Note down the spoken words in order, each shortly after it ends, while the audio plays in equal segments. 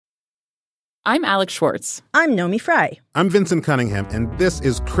I'm Alex Schwartz. I'm Nomi Fry. I'm Vincent Cunningham, and this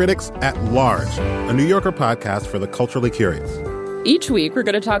is Critics at Large, a New Yorker podcast for the culturally curious. Each week, we're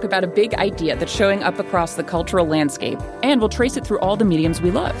going to talk about a big idea that's showing up across the cultural landscape, and we'll trace it through all the mediums we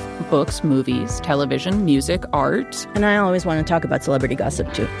love. Books, movies, television, music, art. And I always want to talk about celebrity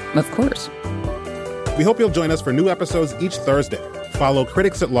gossip, too. Of course. We hope you'll join us for new episodes each Thursday. Follow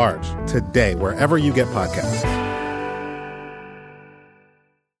Critics at Large today, wherever you get podcasts.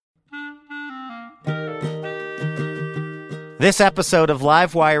 This episode of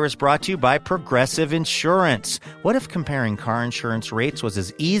Livewire is brought to you by Progressive Insurance. What if comparing car insurance rates was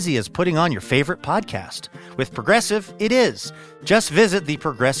as easy as putting on your favorite podcast? With Progressive, it is. Just visit the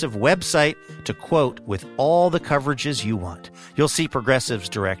Progressive website to quote with all the coverages you want. You'll see Progressive's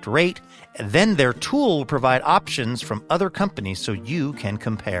direct rate, and then their tool will provide options from other companies so you can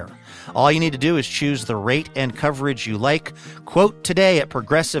compare. All you need to do is choose the rate and coverage you like. Quote today at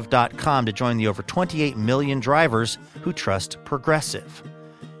Progressive.com to join the over 28 million drivers who trust Progressive.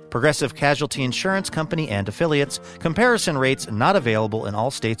 Progressive Casualty Insurance Company and affiliates. Comparison rates not available in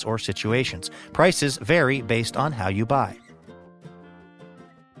all states or situations. Prices vary based on how you buy.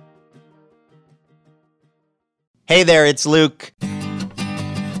 Hey there, it's Luke.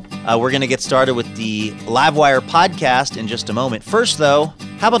 We're going to get started with the Livewire podcast in just a moment. First, though,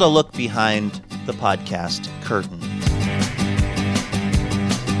 how about a look behind the podcast curtain?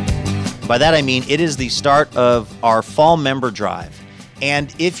 By that I mean it is the start of our fall member drive.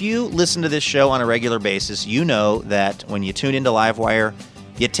 And if you listen to this show on a regular basis, you know that when you tune into Livewire,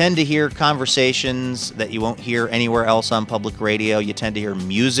 you tend to hear conversations that you won't hear anywhere else on public radio. You tend to hear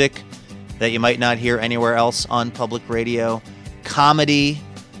music that you might not hear anywhere else on public radio, comedy,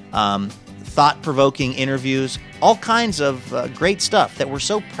 thought-provoking interviews, all kinds of great stuff that we're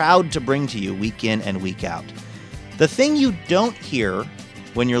so proud to bring to you week in and week out. The thing you don't hear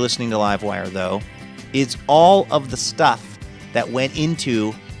when you're listening to Livewire, though, is all of the stuff that went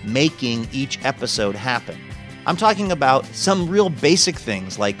into making each episode happen. I'm talking about some real basic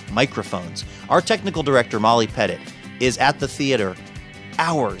things like microphones. Our technical director, Molly Pettit, is at the theater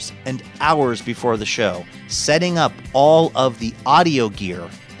hours and hours before the show, setting up all of the audio gear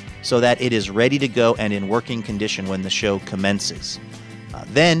so that it is ready to go and in working condition when the show commences.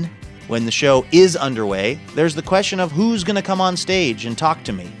 Then, when the show is underway, there's the question of who's going to come on stage and talk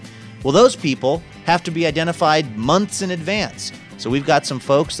to me. Well, those people have to be identified months in advance. So we've got some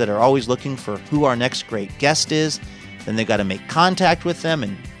folks that are always looking for who our next great guest is. Then they've got to make contact with them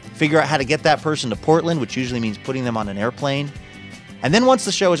and figure out how to get that person to Portland, which usually means putting them on an airplane. And then once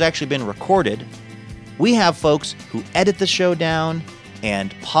the show has actually been recorded, we have folks who edit the show down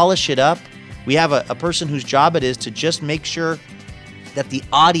and polish it up. We have a person whose job it is to just make sure that the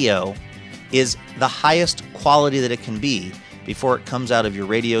audio is the highest quality that it can be before it comes out of your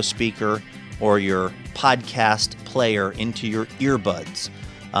radio speaker or your podcast player into your earbuds.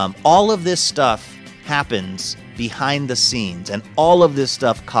 All of this stuff happens behind the scenes, and all of this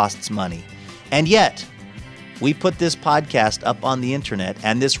stuff costs money. And yet, we put this podcast up on the internet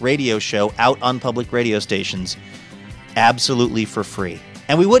and this radio show out on public radio stations absolutely for free.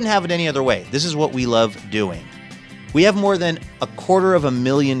 And we wouldn't have it any other way. This is what we love doing. We have more than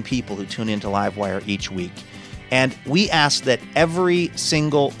 250,000 people who tune into Livewire each week. And we ask that every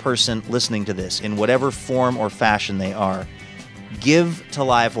single person listening to this, in whatever form or fashion they are, give to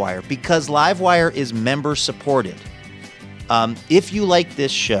Livewire, because Livewire is member-supported. If you like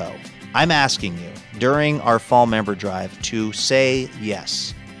this show, I'm asking you, during our fall member drive, to say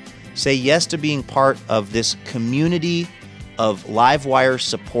yes. Say yes to being part of this community of Livewire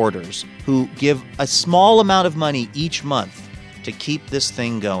supporters who give a small amount of money each month to keep this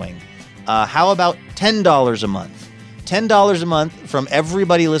thing going. How about $10 a month? $10 a month from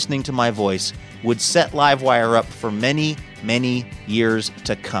everybody listening to my voice would set Livewire up for many, many years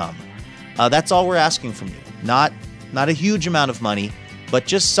to come. That's all we're asking from you. Not a huge amount of money, but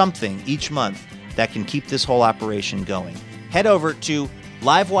just something each month that can keep this whole operation going. Head over to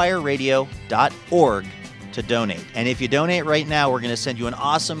livewireradio.org to donate. And if you donate right now, we're going to send you an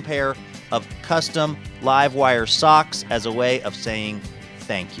awesome pair of custom Livewire socks as a way of saying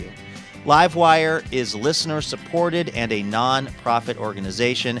thank you. Livewire is listener-supported and a non-profit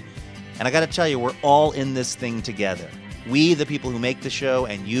organization. And I got to tell you, we're all in this thing together. We, the people who make the show,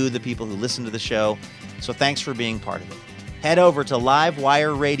 and you, the people who listen to the show. So thanks for being part of it. Head over to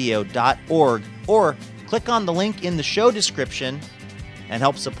livewireradio.org or click on the link in the show description and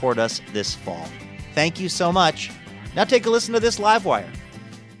help support us this fall. Thank you so much. Now take a listen to this Livewire.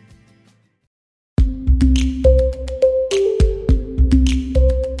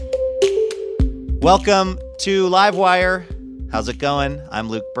 Welcome to Livewire. How's it going? I'm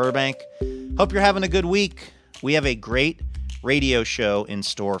Luke Burbank. Hope you're having a good week. We have a great radio show in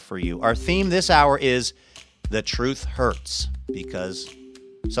store for you. Our theme this hour is The Truth Hurts, because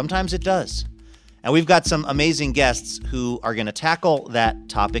sometimes it does. And we've got some amazing guests who are going to tackle that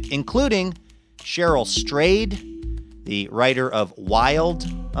topic, including Cheryl Strayed, the writer of Wild,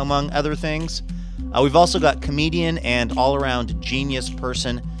 among other things. We've also got comedian and all-around genius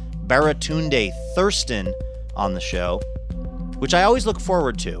person Baratunde Thurston on the show, which I always look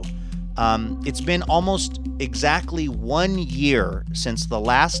forward to. It's been almost exactly 1 year since the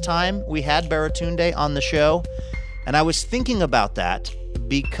last time we had Baratunde on the show, and I was thinking about that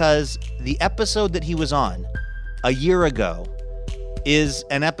because the episode that he was on a year ago is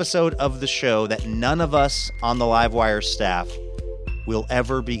an episode of the show that none of us on the Livewire staff will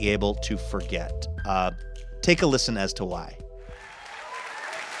ever be able to forget. Take a listen as to why.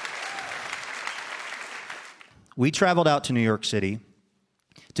 We traveled out to New York City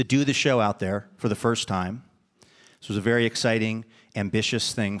to do the show out there for the first time. This was a very exciting,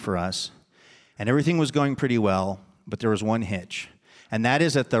 ambitious thing for us. And everything was going pretty well, but there was one hitch. And that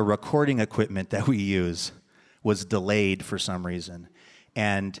is that the recording equipment that we use was delayed for some reason.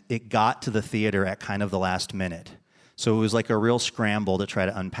 And it got to the theater at kind of the last minute. So it was like a real scramble to try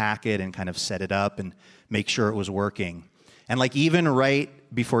to unpack it and kind of set it up and make sure it was working. And like even right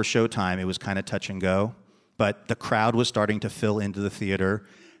before showtime, it was kind of touch and go. But the crowd was starting to fill into the theater.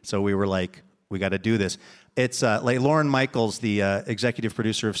 So we were like, we got to do this. It's like Lorne Michaels, the executive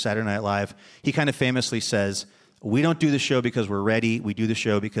producer of Saturday Night Live. He kind of famously says, we don't do the show because we're ready. We do the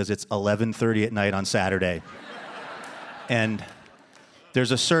show because it's 11:30 at night on Saturday. And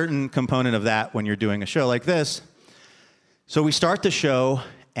there's a certain component of that when you're doing a show like this. So we start the show,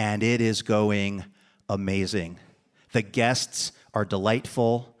 and it is going amazing. The guests are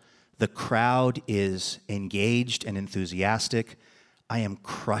delightful. The crowd is engaged and enthusiastic. I am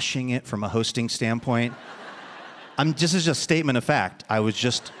crushing it from a hosting standpoint. This is just a statement of fact. I was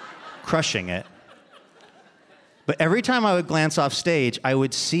just crushing it. But every time I would glance off stage, I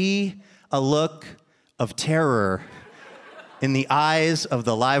would see a look of terror in the eyes of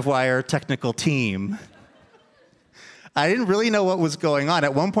the Livewire technical team. I didn't really know what was going on.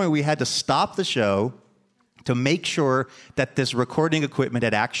 At one point, we had to stop the show to make sure that this recording equipment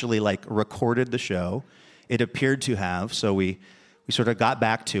had actually recorded the show. It appeared to have, so we sort of got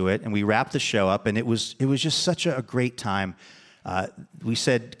back to it, and we wrapped the show up, and it was just such a great time. We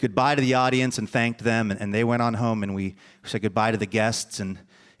said goodbye to the audience and thanked them, and they went on home, and we said goodbye to the guests, and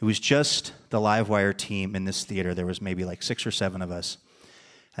it was just the Livewire team in this theater. There was maybe 6 or 7 of us.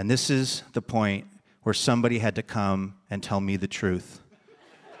 And this is the point where somebody had to come and tell me the truth,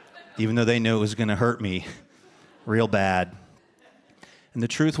 even though they knew it was going to hurt me real bad. And the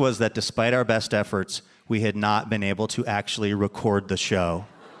truth was that despite our best efforts, we had not been able to actually record the show.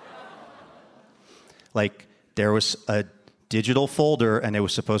 There was a digital folder, and it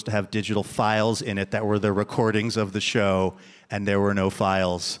was supposed to have digital files in it that were the recordings of the show, and there were no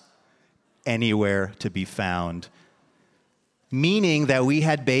files anywhere to be found. Meaning that we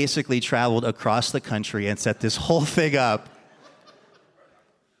had basically traveled across the country and set this whole thing up,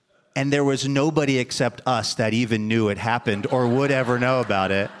 and there was nobody except us that even knew it happened or would ever know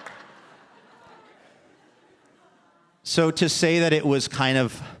about it. So to say that it was kind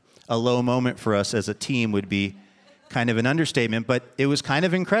of a low moment for us as a team would be kind of an understatement, but it was kind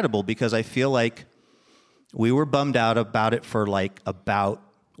of incredible because I feel like we were bummed out about it for about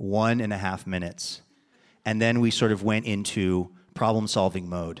 1.5 minutes. And then we sort of went into problem-solving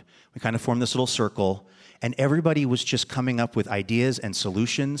mode. We kind of formed this little circle, and everybody was just coming up with ideas and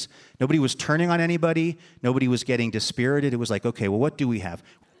solutions. Nobody was turning on anybody. Nobody was getting dispirited. It was like, okay, well, what do we have?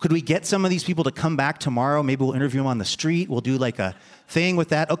 Could we get some of these people to come back tomorrow? Maybe we'll interview them on the street. We'll do a thing with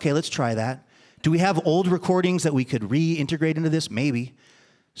that. Okay, let's try that. Do we have old recordings that we could reintegrate into this? Maybe.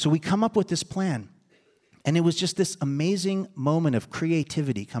 So we come up with this plan. And it was just this amazing moment of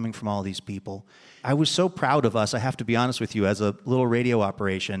creativity coming from all these people. I was so proud of us, I have to be honest with you, as a little radio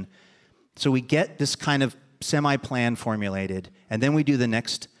operation. So we get this kind of semi-plan formulated, and then we do the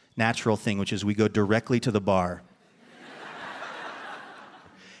next natural thing, which is we go directly to the bar.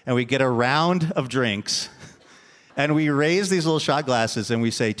 And we get a round of drinks, and we raise these little shot glasses, and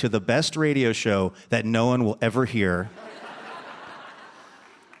we say, to the best radio show that no one will ever hear.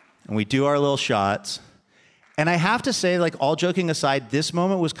 And we do our little shots. And I have to say, all joking aside, this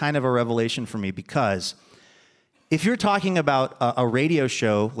moment was kind of a revelation for me because if you're talking about a radio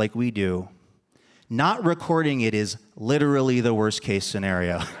show like we do, not recording it is literally the worst case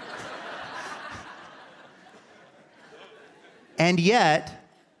scenario. And yet,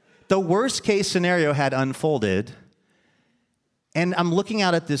 the worst case scenario had unfolded, And I'm looking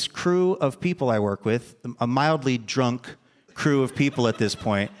out at this crew of people I work with, a mildly drunk crew of people at this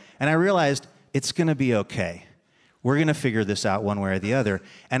point, and I realized it's going to be okay. We're going to figure this out one way or the other.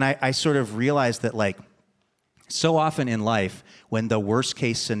 And I sort of realized that, like, so often in life, when the worst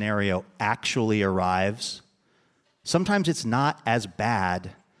case scenario actually arrives, sometimes it's not as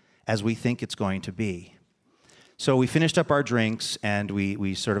bad as we think it's going to be. So we finished up our drinks, and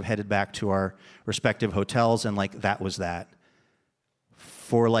we sort of headed back to our respective hotels, and like that was that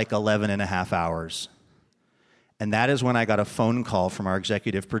for like 11 and a half hours. And that is when I got a phone call from our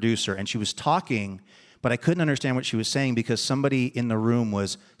executive producer, and she was talking, but I couldn't understand what she was saying because somebody in the room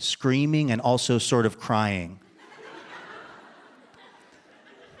was screaming and also sort of crying.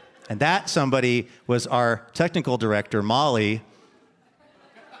 And that somebody was our technical director, Molly,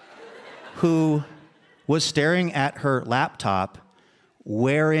 who was staring at her laptop,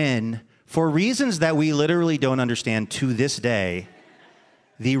 wherein, for reasons that we literally don't understand to this day,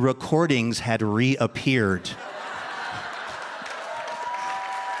 the recordings had reappeared.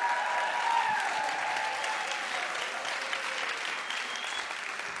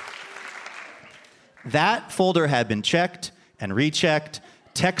 That folder had been checked and rechecked.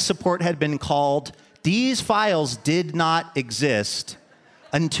 Tech support had been called. These files did not exist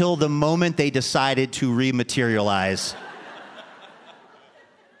until the moment they decided to rematerialize.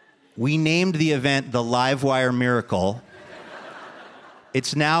 We named the event the Livewire Miracle.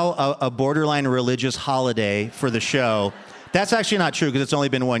 It's now a borderline religious holiday for the show. That's actually not true because it's only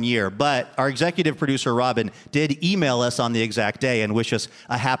been 1 year, but our executive producer, Robin, did email us on the exact day and wish us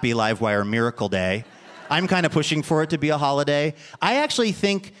a happy Livewire Miracle Day. I'm kind of pushing for it to be a holiday. I actually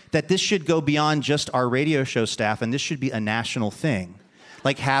think that this should go beyond just our radio show staff, and this should be a national thing,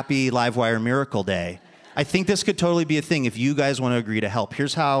 like Happy Livewire Miracle Day. I think this could totally be a thing if you guys want to agree to help.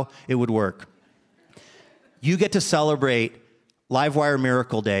 Here's how it would work. You get to celebrate Livewire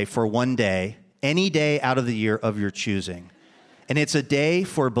Miracle Day for 1 day, any day out of the year of your choosing. And it's a day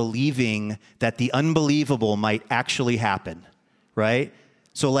for believing that the unbelievable might actually happen, right?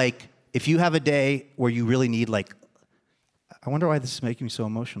 So, like, if you have a day where you really need, like, I wonder why this is making me so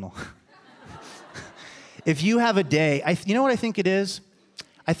emotional. If you have a day, you know what I think it is?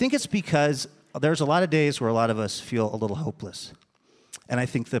 I think it's because there's a lot of days where a lot of us feel a little hopeless. And I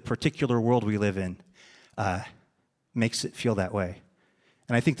think the particular world we live in makes it feel that way.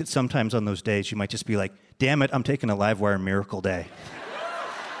 And I think that sometimes on those days you might just be like, damn it, I'm taking a Livewire Miracle Day.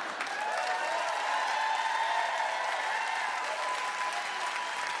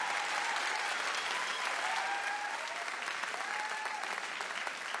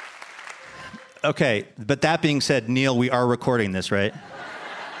 Okay, but that being said, Neil, we are recording this, right?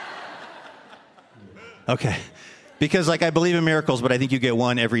 Okay. Because, like, I believe in miracles, but I think you get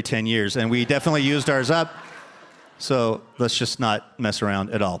one every 10 years, and we definitely used ours up. So let's just not mess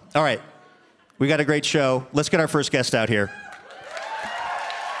around at all. All right. We got a great show. Let's get our first guest out here.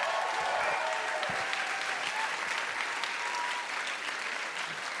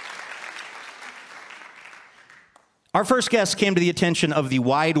 Our first guest came to the attention of the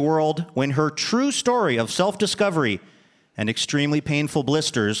wide world when her true story of self-discovery and extremely painful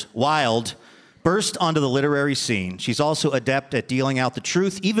blisters, Wild, burst onto the literary scene. She's also adept at dealing out the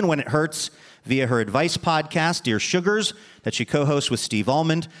truth, even when it hurts, via her advice podcast, Dear Sugars, that she co-hosts with Steve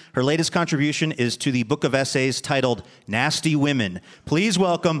Almond. Her latest contribution is to the book of essays titled Nasty Women. Please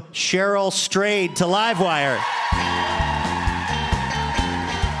welcome Cheryl Strayed to Livewire.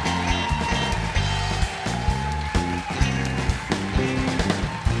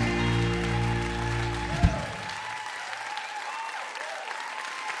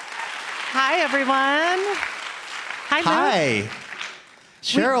 Hi, everyone. Hi.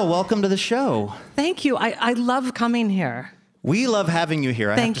 Cheryl, welcome to the show. Thank you. I love coming here. We love having you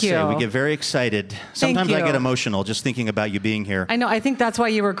here. I have to say, we get very excited. Sometimes I get emotional just thinking about you being here. I know. I think that's why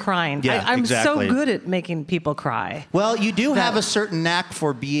you were crying. Yeah, I'm exactly. so good at making people cry. Well, you do have a certain knack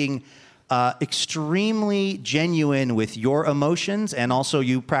for being extremely genuine with your emotions, and also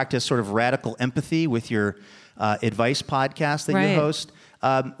you practice sort of radical empathy with your advice podcast that you host.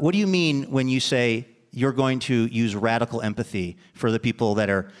 What do you mean when you say you're going to use radical empathy for the people that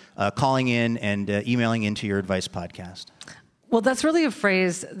are calling in and emailing into your advice podcast? Well, that's really a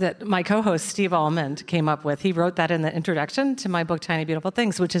phrase that my co-host, Steve Almond, came up with. He wrote that in the introduction to my book, Tiny Beautiful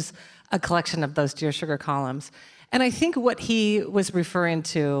Things, which is a collection of those Dear Sugar columns. And I think what he was referring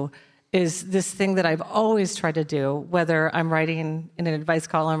to is this thing that I've always tried to do, whether I'm writing in an advice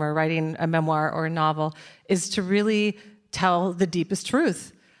column or writing a memoir or a novel, is to really tell the deepest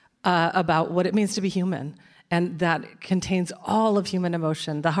truth about what it means to be human. And that contains all of human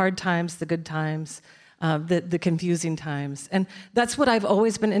emotion, the hard times, the good times, the confusing times. And that's what I've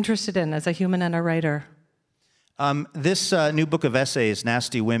always been interested in as a human and a writer. This new book of essays,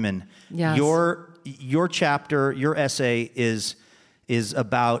 Nasty Women, Yes. your chapter, your essay is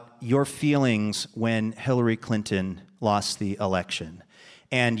about your feelings when Hillary Clinton lost the election.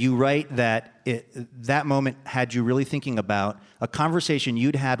 And you write that that moment had you really thinking about a conversation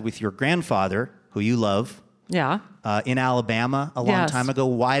you'd had with your grandfather, who you love, in Alabama a long time ago.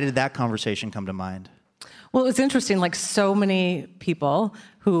 Why did that conversation come to mind? Well, it was interesting, like so many people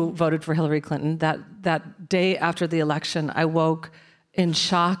who voted for Hillary Clinton, that day after the election, I woke in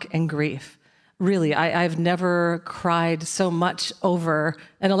shock and grief. Really, I've never cried so much over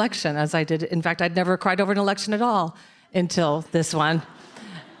an election as I did. In fact, I'd never cried over an election at all until this one.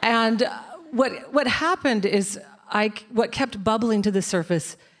 And what happened is, what kept bubbling to the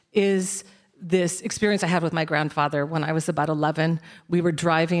surface is this experience I had with my grandfather when I was about 11. We were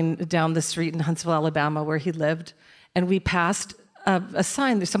driving down the street in Huntsville, Alabama, where he lived, and we passed a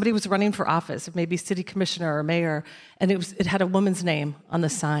sign. Somebody was running for office, maybe city commissioner or mayor, and it had a woman's name on the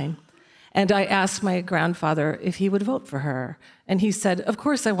sign. And I asked my grandfather if he would vote for her. And he said, "Of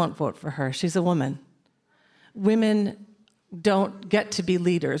course I won't vote for her. She's a woman. Women don't get to be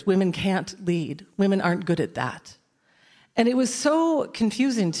leaders. Women can't lead. Women aren't good at that." And it was so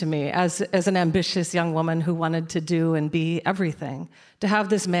confusing to me as an ambitious young woman who wanted to do and be everything, to have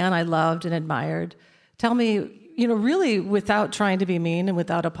this man I loved and admired tell me, really without trying to be mean and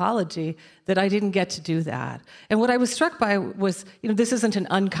without apology, that I didn't get to do that. And what I was struck by was, this isn't an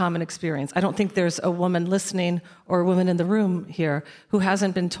uncommon experience. I don't think there's a woman listening or a woman in the room here who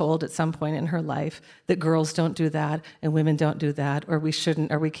hasn't been told at some point in her life that girls don't do that and women don't do that, or we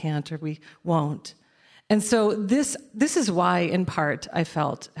shouldn't, or we can't, or we won't. And so this is why, in part, I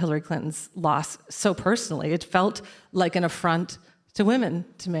felt Hillary Clinton's loss so personally. It felt like an affront to women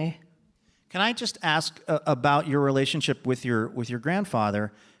to me. Can I just ask about your relationship with your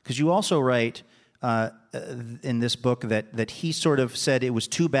grandfather? Because you also write in this book that he sort of said it was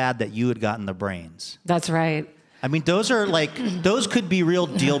too bad that you had gotten the brains. That's right. I mean, those could be real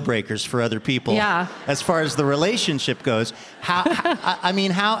deal breakers for other people. Yeah. As far as the relationship goes, how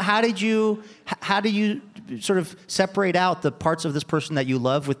do you sort of separate out the parts of this person that you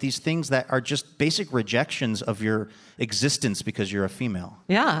love with these things that are just basic rejections of your existence because you're a female?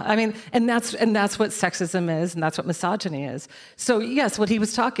 Yeah, I mean, and that's what sexism is, and that's what misogyny is. So yes, what he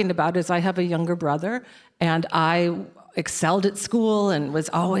was talking about is I have a younger brother, and I excelled at school and was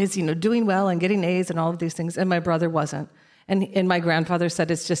always, doing well and getting A's and all of these things, and my brother wasn't. And my grandfather said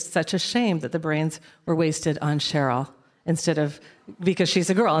it's just such a shame that the brains were wasted on Cheryl because she's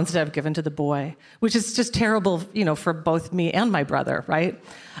a girl, instead of given to the boy, which is just terrible, for both me and my brother, right?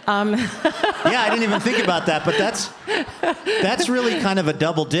 Yeah, I didn't even think about that, but that's really kind of a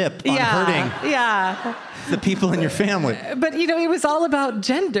double dip on hurting the people in your family. But, it was all about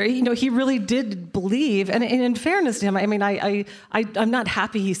gender. He really did believe, and in fairness to him, I mean, I'm not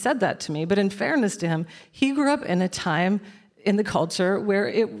happy he said that to me, but in fairness to him, he grew up in a time in the culture where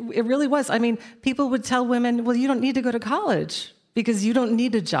it really was. I mean, people would tell women, well, you don't need to go to college because you don't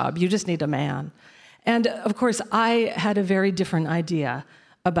need a job. You just need a man. And of course, I had a very different idea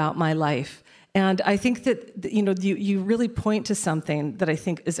about my life. And I think that, you really point to something that I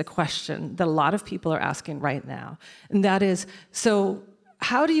think is a question that a lot of people are asking right now. And that is, so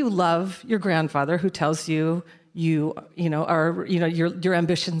how do you love your grandfather who tells you, your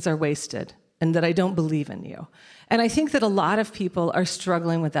ambitions are wasted and that I don't believe in you? And I think that a lot of people are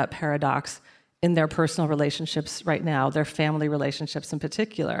struggling with that paradox in their personal relationships right now, their family relationships in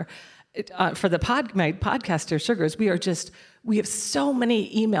particular. For my podcast, Dear Sugars, we have so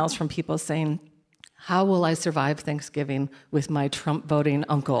many emails from people saying, how will I survive Thanksgiving with my Trump-voting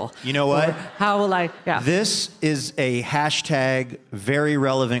uncle? You know what? Or, how will I... Yeah. This is a hashtag very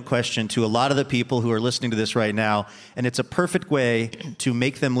relevant question to a lot of the people who are listening to this right now, and it's a perfect way to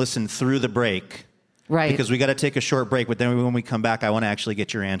make them listen through the break. Right. Because we got to take a short break, but then when we come back, I want to actually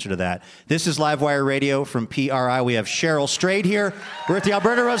get your answer to that. This is Livewire Radio from PRI. We have Cheryl Strayed here. We're at the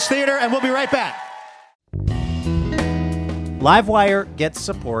Alberta Rose Theater, and we'll be right back. Livewire gets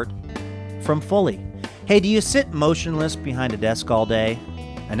support from Fully. Hey, do you sit motionless behind a desk all day?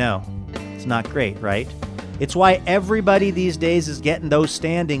 I know. It's not great, right? It's why everybody these days is getting those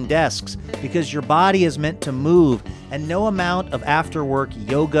standing desks, because your body is meant to move, and no amount of after-work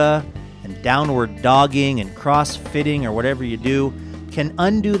yoga and downward dogging and cross-fitting or whatever you do can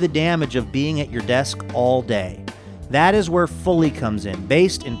undo the damage of being at your desk all day. That is where Fully comes in.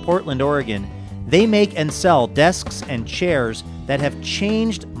 Based in Portland, Oregon, they make and sell desks and chairs that have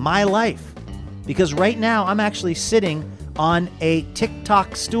changed my life. Because right now, I'm actually sitting on a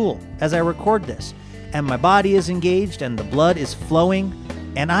TikTok stool as I record this. and my body is engaged, and the blood is flowing,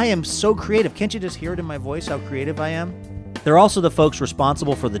 and I am so creative. Can't you just hear it in my voice how creative I am? They're also the folks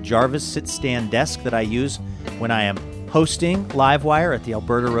responsible for the Jarvis sit-stand desk that I use when I am hosting Livewire at the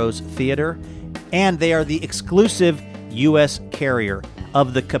Alberta Rose Theater, and they are the exclusive U.S. carrier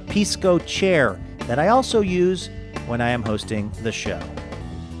of the Capisco chair that I also use when I am hosting the show.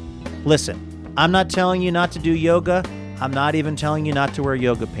 Listen, I'm not telling you not to do yoga. I'm not even telling you not to wear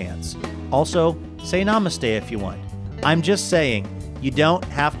yoga pants. Also, say namaste if you want. I'm just saying you don't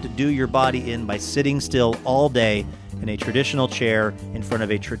have to do your body in by sitting still all day in a traditional chair in front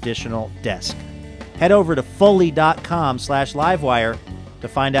of a traditional desk. Head over to Foley.com/Livewire to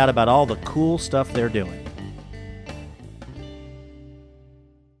find out about all the cool stuff they're doing.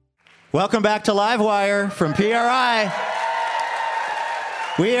 Welcome back to Livewire from PRI.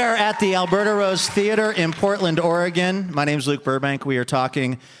 We are at the Alberta Rose Theater in Portland, Oregon. My name is Luke Burbank. We are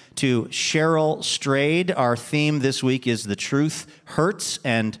talking to Cheryl Strayed. Our theme this week is The Truth Hurts,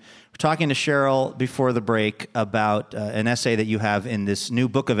 and we're talking to Cheryl before the break about an essay that you have in this new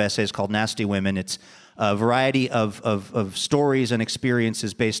book of essays called Nasty Women. It's a variety of stories and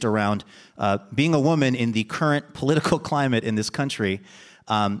experiences based around being a woman in the current political climate in this country.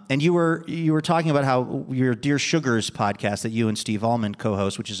 And you were talking about how your Dear Sugars podcast that you and Steve Allman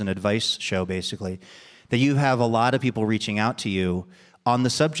co-host, which is an advice show basically, that you have a lot of people reaching out to you on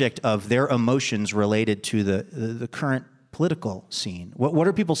the subject of their emotions related to the current political scene. What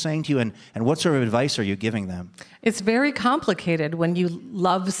are people saying to you, and what sort of advice are you giving them? It's very complicated when you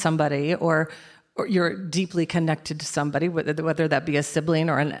love somebody or you're deeply connected to somebody, whether that be a sibling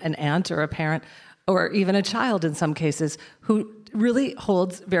or an aunt or a parent or even a child in some cases, who really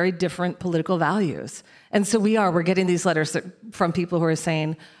holds very different political values. And so we're getting these letters from people who are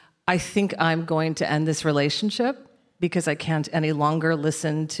saying, I think I'm going to end this relationship because I can't any longer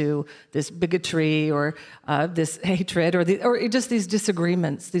listen to this bigotry or this hatred or just these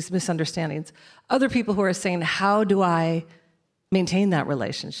disagreements, these misunderstandings. Other people who are saying, how do I maintain that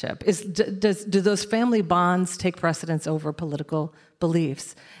relationship? Do those family bonds take precedence over political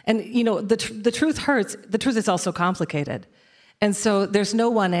beliefs? And the truth hurts. The truth is also complicated. And so there's no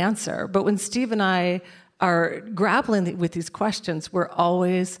one answer. But when Steve and I are grappling with these questions, we're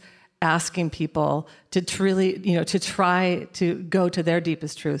always asking people to truly, to try to go to their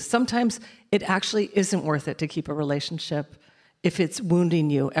deepest truth. Sometimes it actually isn't worth it to keep a relationship if it's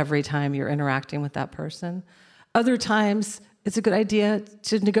wounding you every time you're interacting with that person. Other times, it's a good idea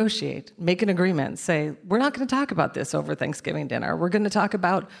to negotiate, make an agreement, say, we're not going to talk about this over Thanksgiving dinner. We're going to talk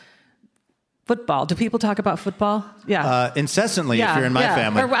about football. Do people talk about football? Yeah. Incessantly, if you're in my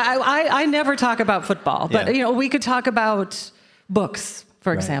family. I never talk about football, but we could talk about books,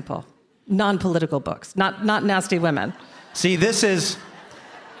 for example, non-political books, not nasty women. See, this is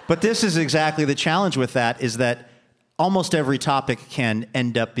exactly the challenge with that, is that almost every topic can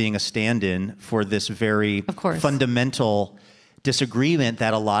end up being a stand-in for this very fundamental disagreement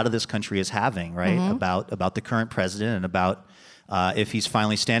that a lot of this country is having, right? Mm-hmm. About the current president and about if he's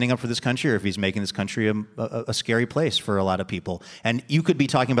finally standing up for this country or if he's making this country a scary place for a lot of people. And you could be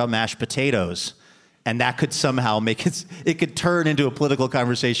talking about mashed potatoes, and that could somehow it could turn into a political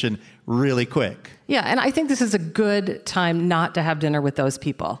conversation really quick. Yeah, and I think this is a good time not to have dinner with those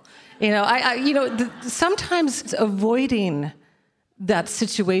people. Sometimes avoiding that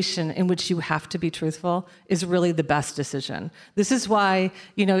situation in which you have to be truthful is really the best decision. This is why,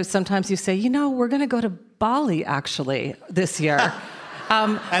 sometimes you say, we're going to go to Bali actually this year.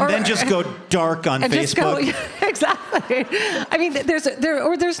 Then just go dark on Facebook. Exactly. I mean,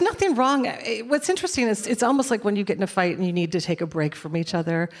 there's nothing wrong. What's interesting is it's almost like when you get in a fight and you need to take a break from each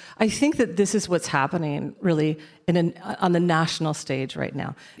other. I think that this is what's happening really on the national stage right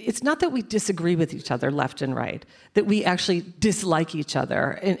now. It's not that we disagree with each other left and right, that we actually dislike each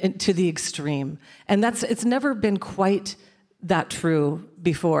other to the extreme. And it's never been quite that true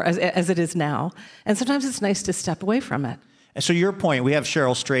before as it is now. And sometimes it's nice to step away from it. And so your point, we have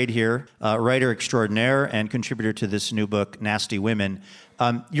Cheryl Strayed here, writer extraordinaire and contributor to this new book, Nasty Women.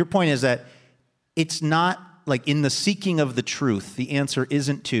 Your point is that it's not like in the seeking of the truth, the answer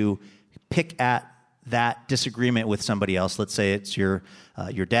isn't to pick at that disagreement with somebody else. Let's say it's your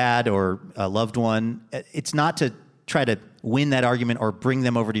dad or a loved one. It's not to try to win that argument or bring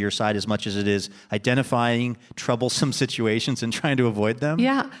them over to your side as much as it is identifying troublesome situations and trying to avoid them?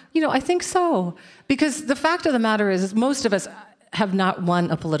 Yeah, I think so. Because the fact of the matter is most of us have not won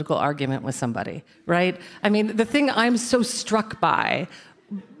a political argument with somebody, right? I mean, the thing I'm so struck by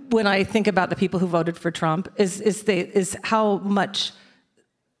when I think about the people who voted for Trump is how much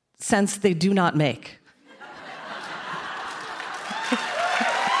sense they do not make.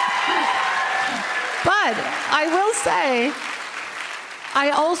 I will say,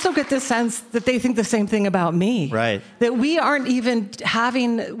 I also get the sense that they think the same thing about me. Right. That we aren't even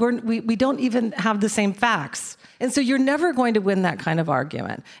we don't even have the same facts. And so you're never going to win that kind of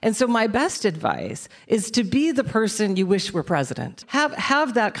argument. And so my best advice is to be the person you wish were president.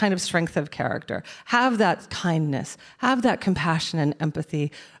 Have that kind of strength of character. Have that kindness. Have that compassion and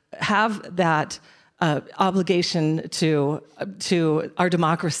empathy. Have that obligation to our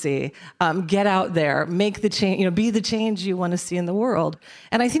democracy. Get out there, make the change. Be the change you want to see in the world.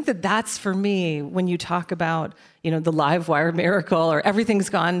 And I think that that's for me when you talk about the Livewire miracle or everything's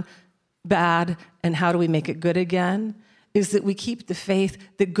gone bad and how do we make it good again, is that we keep the faith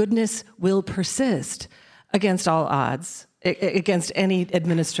that goodness will persist against all odds, against any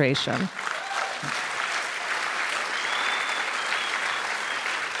administration.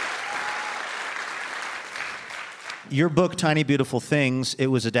 Your book, Tiny Beautiful Things, it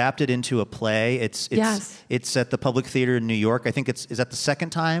was adapted into a play. It's at the Public Theater in New York. I think is that the second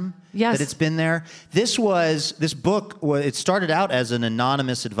time that it's been there? This book, it started out as an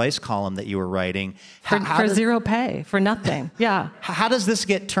anonymous advice column that you were writing. For zero pay, for nothing, yeah. How does this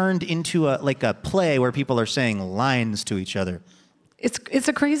get turned into a play where people are saying lines to each other? It's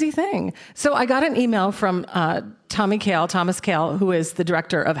a crazy thing. So I got an email from Thomas Kail, who is the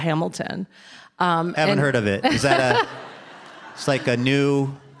director of Hamilton. Haven't heard of it. Is that it's like a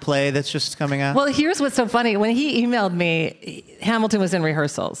new play that's just coming out? Well, here's what's so funny. When he emailed me, Hamilton was in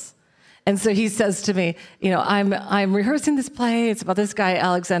rehearsals. And so he says to me, I'm rehearsing this play. It's about this guy,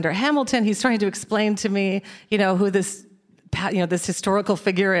 Alexander Hamilton. He's trying to explain to me, who this historical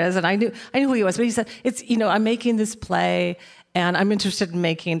figure is. And I knew who he was. But he said, I'm making this play and I'm interested in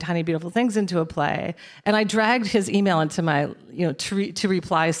making Tiny Beautiful Things into a play. And I dragged his email into my, to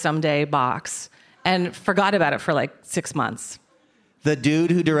reply someday box and forgot about it for like 6 months. The dude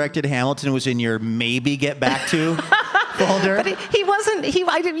who directed Hamilton was in your maybe get back to folder? But he wasn't,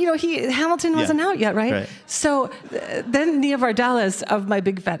 Hamilton wasn't out yet, right? So then Nia Vardalos of My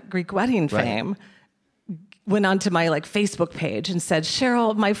Big Fat Greek Wedding fame went onto my Facebook page and said,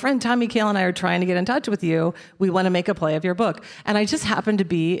 Cheryl, my friend Tommy Kail and I are trying to get in touch with you. We want to make a play of your book. And I just happened to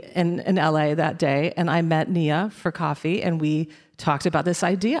be in LA that day, and I met Nia for coffee, and we talked about this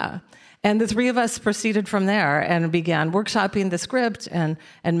idea. And the three of us proceeded from there and began workshopping the script and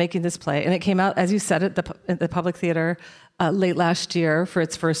making this play. And it came out, as you said, at the Public Theater late last year for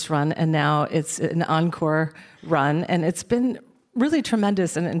its first run, and now it's an encore run. And it's been really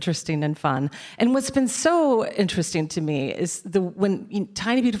tremendous and interesting and fun. And what's been so interesting to me is when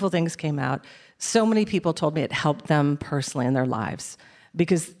Tiny Beautiful Things came out, so many people told me it helped them personally in their lives,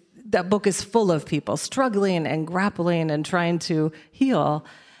 because that book is full of people struggling and grappling and trying to heal.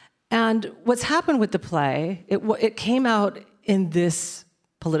 And what's happened with the play, it came out in this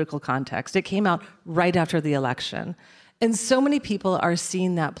political context. It came out right after the election. And so many people are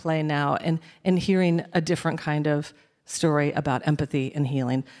seeing that play now and hearing a different kind of story about empathy and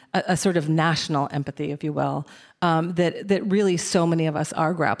healing, a sort of national empathy, if you will, that really so many of us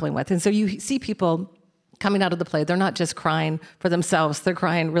are grappling with. And so you see people coming out of the play, they're not just crying for themselves, they're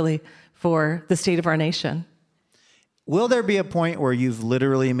crying really for the state of our nation. Will there be a point where you've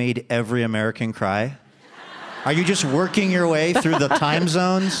literally made every American cry? Are you just working your way through the time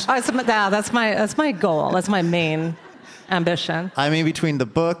zones? That's my goal. That's my main ambition. I mean, between the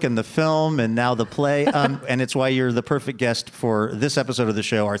book and the film and now the play, and it's why you're the perfect guest for this episode of the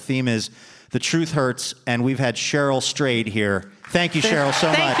show. Our theme is The Truth Hurts, and we've had Cheryl Strayed here. Thank you, Cheryl, so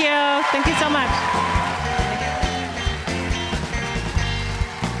much. Thank you. Thank you so much.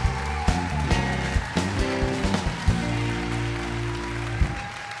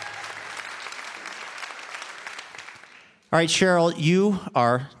 All right, Cheryl, you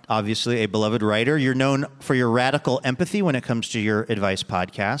are obviously a beloved writer. You're known for your radical empathy when it comes to your advice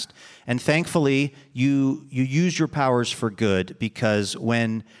podcast. And thankfully, you use your powers for good, because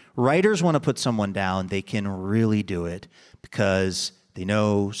when writers want to put someone down, they can really do it because they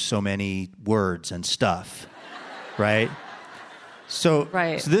know so many words and stuff, right? So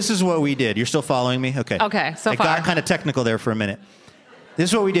this is what we did. You're still following me? Okay. Okay, so far. I got kind of technical there for a minute. This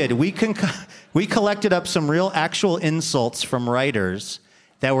is what we did. We collected up some real actual insults from writers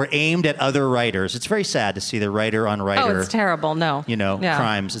that were aimed at other writers. It's very sad to see the writer on writer. Oh, it's terrible. No.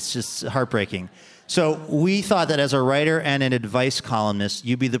 Crimes. It's just heartbreaking. So we thought that as a writer and an advice columnist,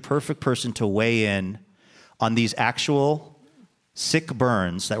 you'd be the perfect person to weigh in on these actual sick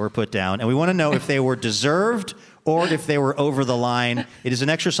burns that were put down. And we want to know if they were deserved or if they were over the line. It is an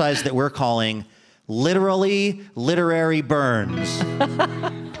exercise that we're calling literally literary burns.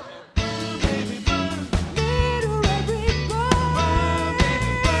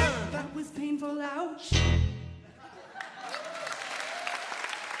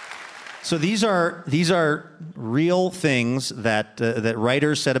 So these are real things that that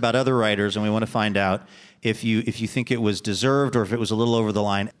writers said about other writers, and we want to find out if you think it was deserved or if it was a little over the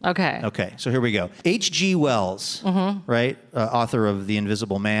line. Okay. Okay. So here we go. H.G. Wells, right, author of The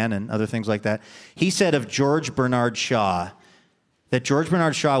Invisible Man and other things like that. He said of George Bernard Shaw that George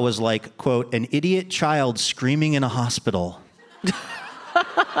Bernard Shaw was like, quote, an idiot child screaming in a hospital. Is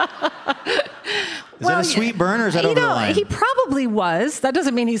that a sweet burn or is that over the line? He probably was. That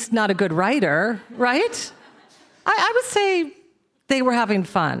doesn't mean he's not a good writer, right? I would say they were having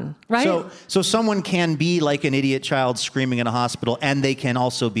fun, right? So someone can be like an idiot child screaming in a hospital, and they can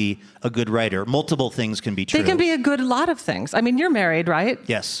also be a good writer. Multiple things can be true. They can be a good lot of things. I mean, you're married, right?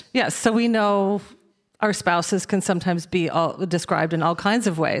 Yes. Yes, so we know our spouses can sometimes be described in all kinds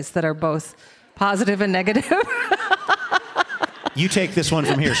of ways that are both positive and negative. You take this one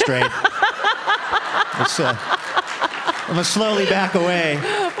from here straight. I'm going to slowly back away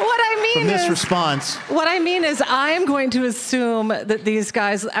from this response. What I mean is I'm going to assume that these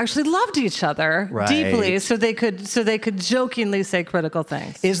guys actually loved each other deeply so they could jokingly say critical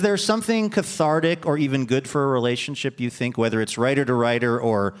things. Is there something cathartic or even good for a relationship, you think, whether it's writer to writer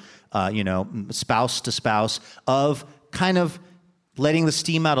or spouse to spouse, of kind of letting the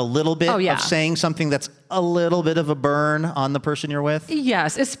steam out a little bit, of saying something that's a little bit of a burn on the person you're with?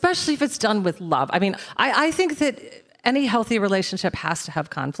 Yes, especially if it's done with love. I mean, I think that any healthy relationship has to have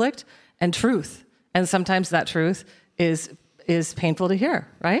conflict and truth. And sometimes that truth is painful to hear,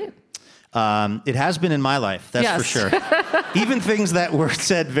 right? It has been in my life, that's for sure. Even things that were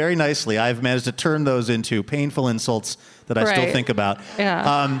said very nicely, I've managed to turn those into painful insults that I still think about.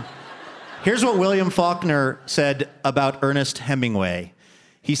 Yeah. Here's what William Faulkner said about Ernest Hemingway.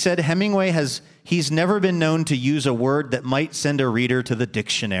 He said he's never been known to use a word that might send a reader to the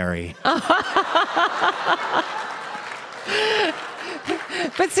dictionary.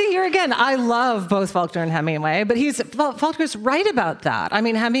 But see, here again, I love both Faulkner and Hemingway, but Faulkner's right about that. I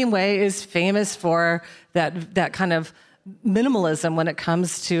mean, Hemingway is famous for that kind of minimalism when it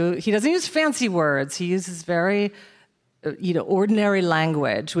comes to, he doesn't use fancy words. He uses very ordinary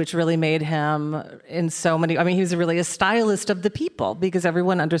language, which really made him in so many, I mean, he was really a stylist of the people because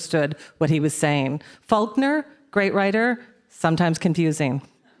everyone understood what he was saying. Faulkner, great writer, sometimes confusing.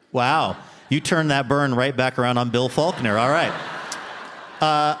 Wow. You turned that burn right back around on Bill Faulkner. All right.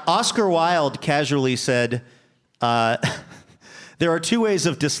 Oscar Wilde casually said, there are two ways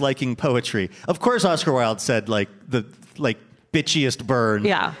of disliking poetry. Of course, Oscar Wilde said the bitchiest burn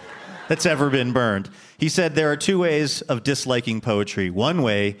that's ever been burned. He said there are two ways of disliking poetry. One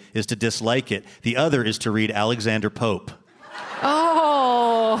way is to dislike it. The other is to read Alexander Pope.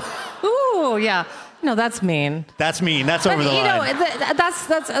 Oh, ooh, yeah. No, that's mean. That's mean. That's over the line.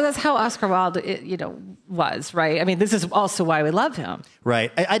 That's how Oscar Wilde, was, right? I mean, this is also why we love him.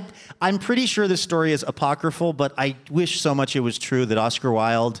 Right. I'm pretty sure this story is apocryphal, but I wish so much it was true that Oscar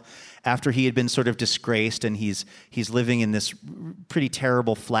Wilde, after he had been sort of disgraced and he's living in this pretty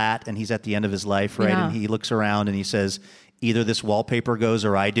terrible flat and he's at the end of his life, right? Yeah. And he looks around and he says, either this wallpaper goes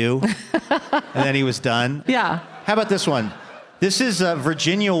or I do. And then he was done. Yeah. How about this one? This is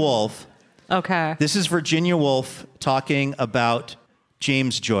Virginia Woolf. Okay. This is Virginia Woolf talking about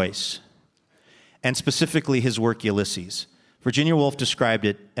James Joyce and specifically his work Ulysses. Virginia Woolf described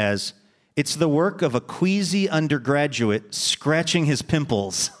it as, it's the work of a queasy undergraduate scratching his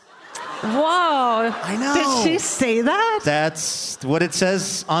pimples. Whoa. I know. Did she say that? That's what it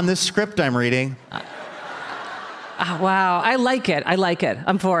says on this script I'm reading. Wow. I like it.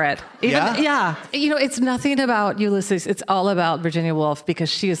 I'm for it. Yeah. It's nothing about Ulysses. It's all about Virginia Woolf because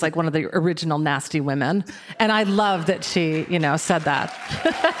she is like one of the original nasty women. And I love that she, said that.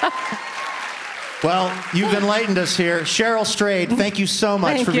 Well, you've enlightened us here. Cheryl Strayed, thank you so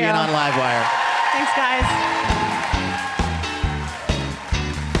much for being on Livewire. Thanks, guys.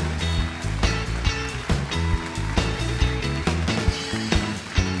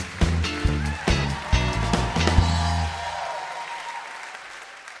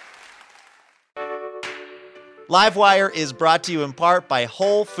 Livewire is brought to you in part by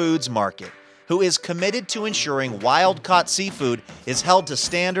Whole Foods Market, who is committed to ensuring wild-caught seafood is held to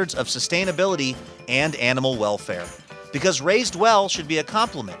standards of sustainability and animal welfare. Because raised well should be a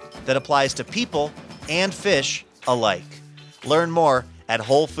compliment that applies to people and fish alike. Learn more at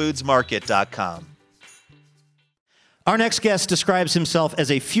WholeFoodsMarket.com. Our next guest describes himself as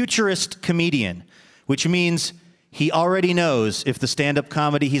a futurist comedian, which means he already knows if the stand-up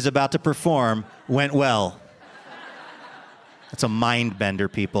comedy he's about to perform went well. That's a mind bender,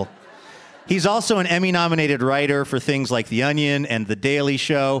 people. He's also an Emmy-nominated writer for things like The Onion and The Daily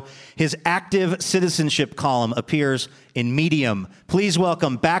Show. His active citizenship column appears in Medium. Please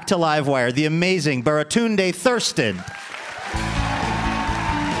welcome back to Livewire the amazing Baratunde Thurston.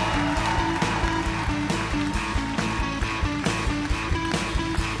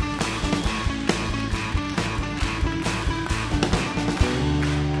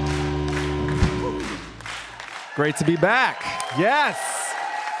 Great to be back. Yes.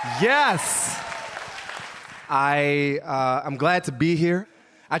 I'm glad to be here.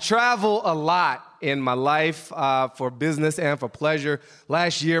 I travel a lot in my life for business and for pleasure.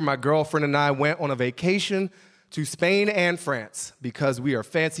 Last year, my girlfriend and I went on a vacation to Spain and France because we are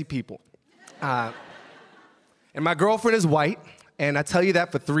fancy people. And my girlfriend is white, and I tell you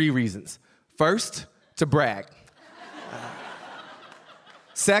that for 3 reasons. First, to brag.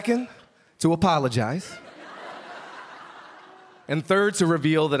 Second, to apologize. And third, to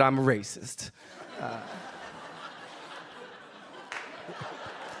reveal that I'm a racist.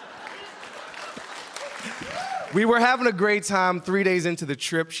 We were having a great time. 3 days into the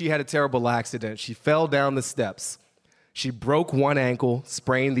trip, she had a terrible accident. She fell down the steps. She broke one ankle,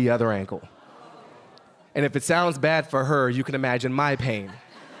 sprained the other ankle. And if it sounds bad for her, you can imagine my pain.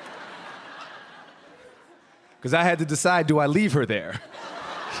 Because I had to decide, do I leave her there?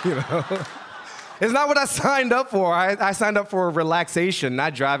 You know? It's not what I signed up for. I signed up for relaxation,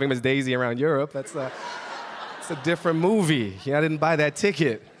 not driving Miss Daisy around Europe. It's a different movie. I didn't buy that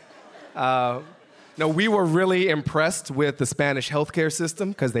ticket. No, we were really impressed with the Spanish healthcare system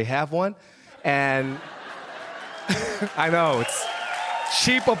because they have one. And I know, it's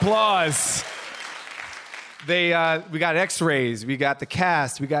cheap applause. We got x-rays, we got the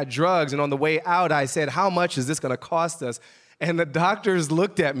cast, we got drugs. And on the way out, I said, how much is this going to cost us? And the doctors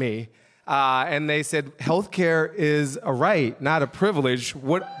looked at me. And they said, healthcare is a right, not a privilege.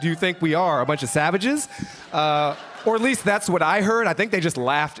 What do you think we are, a bunch of savages? Or at least that's what I heard. I think they just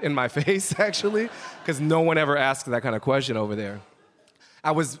laughed in my face, actually, because no one ever asked that kind of question over there.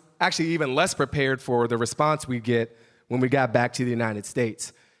 I was actually even less prepared for the response we'd get when we got back to the United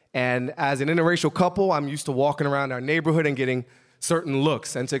States. And as an interracial couple, I'm used to walking around our neighborhood and getting certain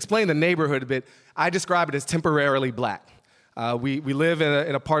looks. And to explain the neighborhood a bit, I describe it as temporarily black. We live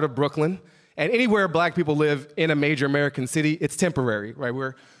in a part of Brooklyn, and anywhere black people live in a major American city, it's temporary, right?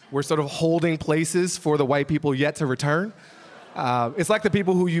 We're sort of holding places for the white people yet to return. It's like the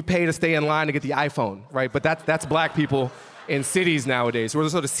people who you pay to stay in line to get the iPhone, right? But that's black people in cities nowadays. We're the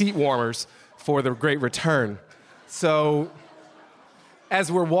sort of seat warmers for the great return. So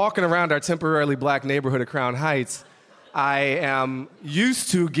as we're walking around our temporarily black neighborhood of Crown Heights, I am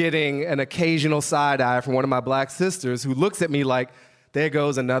used to getting an occasional side eye from one of my black sisters who looks at me like, there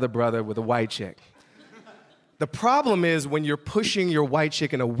goes another brother with a white chick. The problem is when you're pushing your white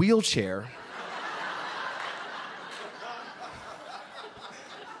chick in a wheelchair,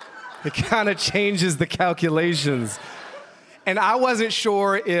 it kind of changes the calculations. And I wasn't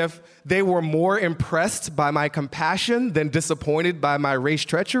sure if they were more impressed by my compassion than disappointed by my race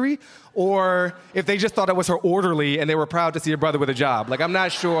treachery, or if they just thought I was her orderly and they were proud to see a brother with a job. Like, I'm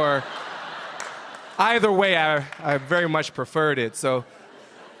not sure. Either way, I very much preferred it. So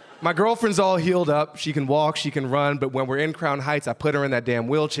my girlfriend's all healed up. She can walk, she can run, but when we're in Crown Heights, I put her in that damn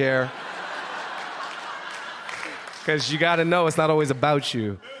wheelchair. Because you got to know it's not always about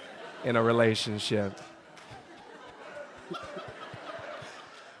you in a relationship.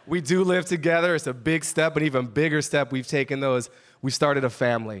 We do live together. It's a big step, an even bigger step we've taken, though, is we've started a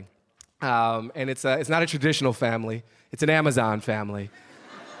family. And it's not a traditional family. It's an Amazon family,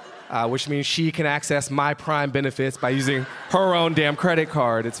 which means she can access my Prime benefits by using her own damn credit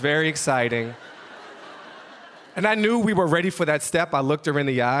card. It's very exciting. And I knew we were ready for that step. I looked her in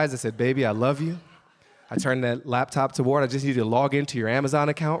the eyes. I said, baby, I love you. I turned that laptop toward. I just need you to log into your Amazon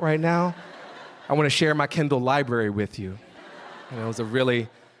account right now. I want to share my Kindle library with you. And it was a really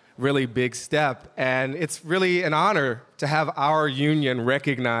big step. And it's really an honor to have our union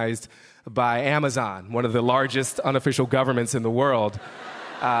recognized by Amazon, one of the largest unofficial governments in the world.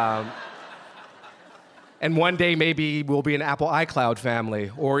 And one day maybe we'll be an Apple iCloud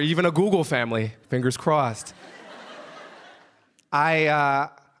family or even a Google family, fingers crossed. I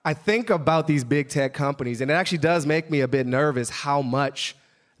think about these big tech companies, and it actually does make me a bit nervous how much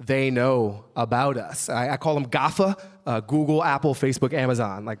they know about us. I call them GAFA, Google, Apple, Facebook,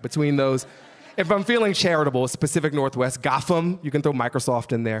 Amazon. Like between those, if I'm feeling charitable, Pacific Northwest, GAFAM, you can throw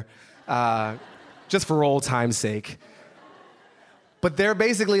Microsoft in there, just for old time's sake. But they're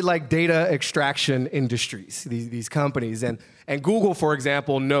basically like data extraction industries, these companies. And Google, for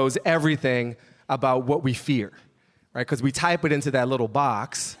example, knows everything about what we fear, right? Because we type it into that little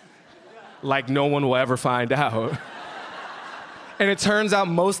box, like no one will ever find out. And it turns out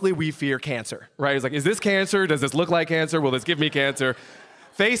mostly we fear cancer, right? It's like, is this cancer? Does this look like cancer? Will this give me cancer?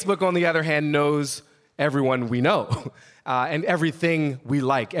 Facebook, on the other hand, knows everyone we know and everything we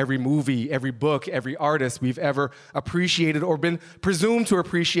like, every movie, every book, every artist we've ever appreciated or been presumed to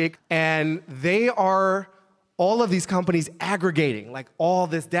appreciate. And they are, all of these companies, aggregating like all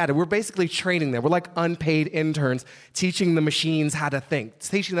this data. We're basically training them. We're like unpaid interns teaching the machines how to think,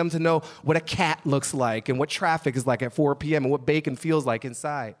 teaching them to know what a cat looks like and what traffic is like at 4 p.m. and what bacon feels like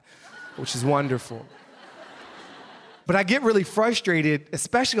inside, which is wonderful. But I get really frustrated,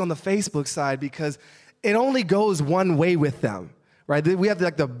 especially on the Facebook side, because it only goes one way with them, right? We have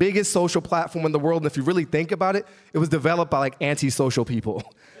like the biggest social platform in the world, and if you really think about it, it was developed by like antisocial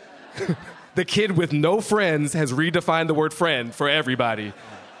people. The kid with no friends has redefined the word friend for everybody.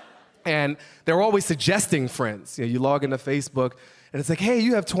 And they're always suggesting friends. You log into Facebook, and it's like, hey,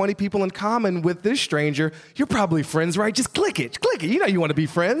 you have 20 people in common with this stranger. You're probably friends, right? Just click it. You know you want to be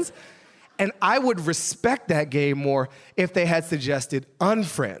friends. And I would respect that game more if they had suggested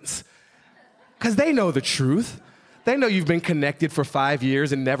unfriends. Because they know the truth. They know you've been connected for 5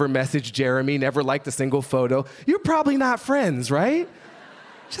 years and never messaged Jeremy, never liked a single photo. You're probably not friends, right?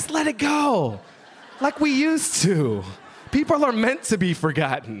 Just let it go, like we used to. People are meant to be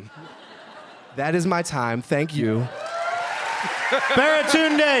forgotten. That is my time. Thank you.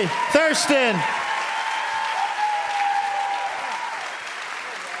 Baratunde Thurston.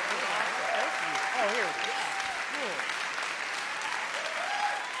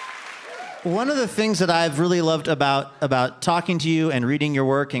 One of the things that I've really loved about talking to you and reading your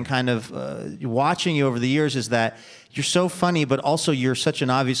work and kind of watching you over the years is that you're so funny, but also you're such an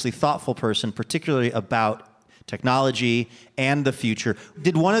obviously thoughtful person, particularly about technology and the future.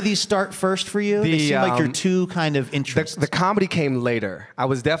 Did one of these start first for you? They seem like your two kind of interests. The comedy came later. I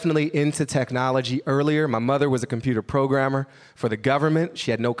was definitely into technology earlier. My mother was a computer programmer for the government.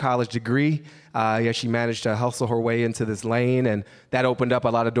 She had no college degree. She managed to hustle her way into this lane, and that opened up a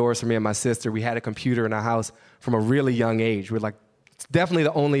lot of doors for me and my sister. We had a computer in our house from a really young age. We're like definitely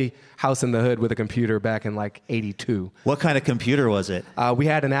the only house in the hood with a computer back in like 82. What kind of computer was it? We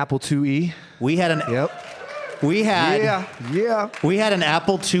had an Apple IIe. We had an... Yep. We had an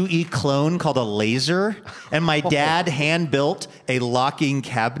Apple IIe clone called a Laser, and my dad hand-built a locking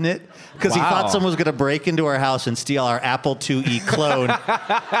cabinet because he thought someone was going to break into our house and steal our Apple IIe clone.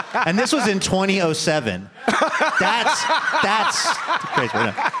 And this was in 2007. That's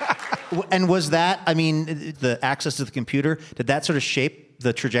crazy. And was that, I mean, the access to the computer, did that sort of shape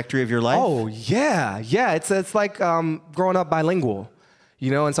the trajectory of your life? Oh, yeah. It's like growing up bilingual. You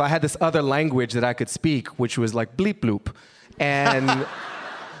know, and so I had this other language that I could speak, which was like bleep bloop. And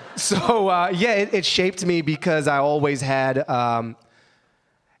so, it shaped me because I always had, I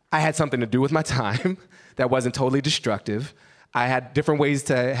had something to do with my time that wasn't totally destructive. I had different ways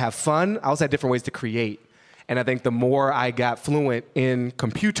to have fun. I also had different ways to create. And I think the more I got fluent in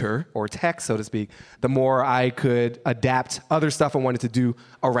computer or tech, so to speak, the more I could adapt other stuff I wanted to do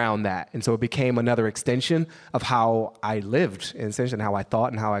around that. And so it became another extension of how I lived, and essentially how I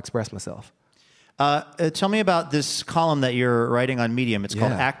thought and how I expressed myself. Tell me about this column that you're writing on Medium. It's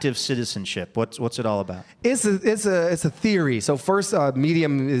called Active Citizenship. What's it all about? It's a theory. So first,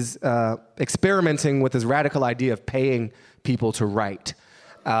 Medium is experimenting with this radical idea of paying people to write.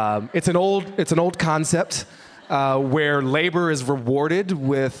 It's an old concept where labor is rewarded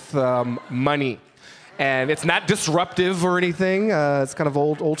with money. And it's not disruptive or anything. It's kind of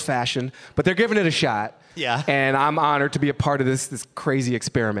old-fashioned. But they're giving it a shot. Yeah. And I'm honored to be a part of this crazy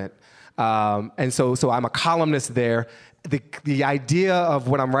experiment. And so I'm a columnist there. The idea of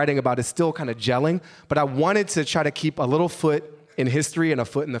what I'm writing about is still kind of gelling. But I wanted to try to keep a little foot in history and a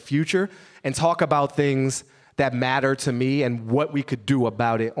foot in the future and talk about things that matter to me and what we could do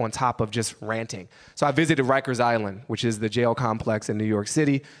about it on top of just ranting. So I visited Rikers Island, which is the jail complex in New York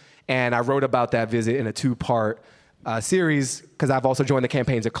City, and I wrote about that visit in a 2-part series because I've also joined the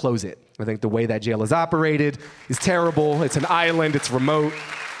campaign to close it. I think the way that jail is operated is terrible. It's an island, it's remote,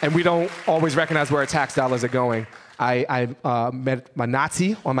 and we don't always recognize where our tax dollars are going. I met a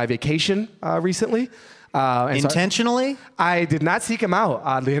Nazi on my vacation recently. Intentionally? So I did not seek him out,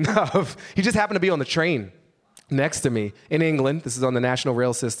 oddly enough. He just happened to be on the train next to me in England. This is on the National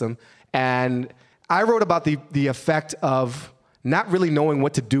Rail System. And I wrote about the effect of not really knowing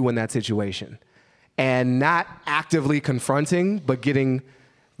what to do in that situation and not actively confronting, but getting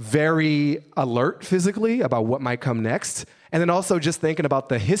very alert physically about what might come next. And then also just thinking about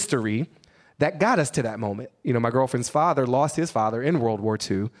the history that got us to that moment. You know, my girlfriend's father lost his father in World War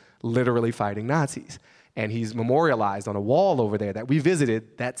II, literally fighting Nazis. And he's memorialized on a wall over there that we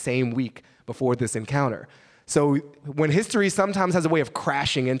visited that same week before this encounter. So when history sometimes has a way of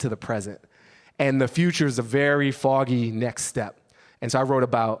crashing into the present, and the future is a very foggy next step. And so I wrote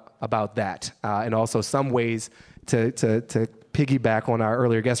about that, and also some ways to piggyback on our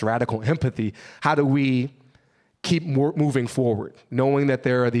earlier guest, radical empathy. How do we keep moving forward, knowing that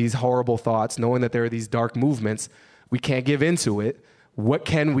there are these horrible thoughts, knowing that there are these dark movements? We can't give into it. What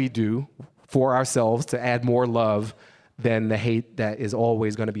can we do for ourselves to add more love than the hate that is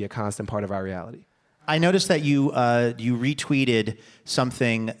always going to be a constant part of our reality? I noticed that you retweeted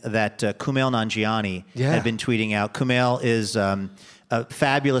something that Kumail Nanjiani had been tweeting out. Kumail is a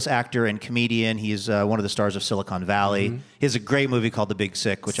fabulous actor and comedian. He's one of the stars of Silicon Valley. Mm-hmm. He has a great movie called The Big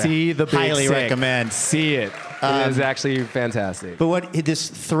Sick, which I highly recommend. See it. It is actually fantastic. But this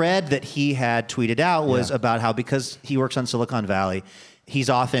thread that he had tweeted out was about how, because he works on Silicon Valley, he's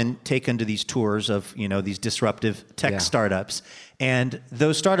often taken to these tours of, these disruptive tech startups. And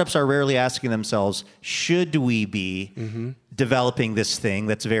those startups are rarely asking themselves, should we be developing this thing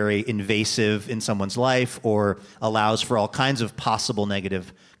that's very invasive in someone's life or allows for all kinds of possible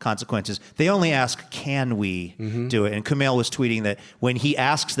negative consequences? They only ask, can we do it? And Kumail was tweeting that when he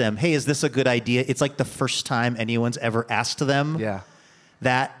asks them, hey, is this a good idea? It's like the first time anyone's ever asked them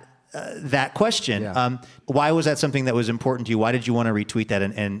that question. Why was that something that was important to you? Why did you want to retweet that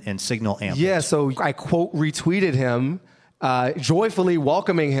and signal amp? Yeah, so I quote retweeted him, joyfully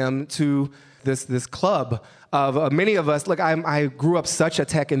welcoming him to this club of many of us. Look, I grew up such a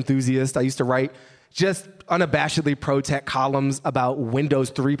tech enthusiast. I used to write just unabashedly pro-tech columns about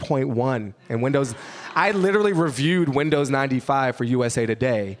Windows 3.1 and Windows. I literally reviewed Windows 95 for USA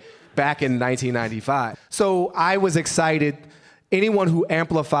Today back in 1995. So I was excited. Anyone who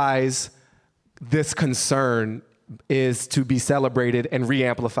amplifies this concern is to be celebrated and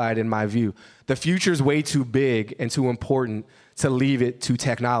re-amplified, in my view. The future's way too big and too important to leave it to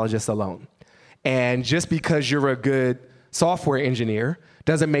technologists alone. And just because you're a good software engineer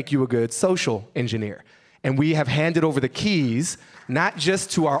doesn't make you a good social engineer. And we have handed over the keys, not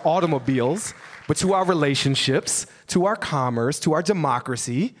just to our automobiles, but to our relationships, to our commerce, to our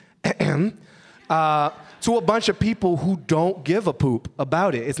democracy, to a bunch of people who don't give a poop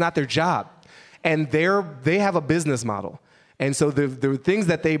about it. It's not their job. And they have a business model. And so the things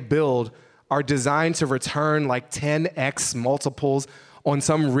that they build are designed to return like 10x multiples on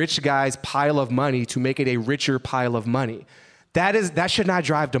some rich guy's pile of money to make it a richer pile of money. That should not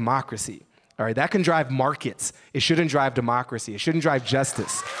drive democracy. All right, that can drive markets. It shouldn't drive democracy. It shouldn't drive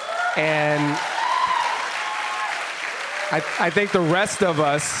justice. And I think the rest of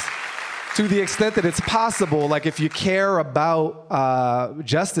us, to the extent that it's possible, like if you care about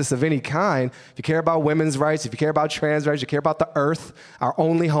justice of any kind, if you care about women's rights, if you care about trans rights, you care about the earth, our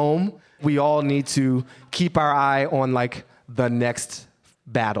only home, we all need to keep our eye on like the next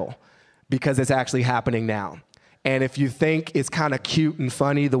battle because it's actually happening now. And if you think it's kind of cute and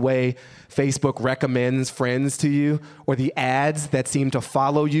funny the way Facebook recommends friends to you or the ads that seem to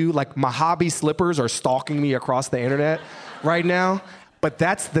follow you, like Mojave slippers are stalking me across the internet right now. But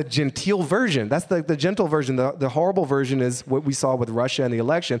that's the genteel version. That's the gentle version. The horrible version is what we saw with Russia and the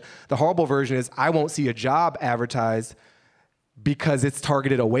election. The horrible version is I won't see a job advertised because it's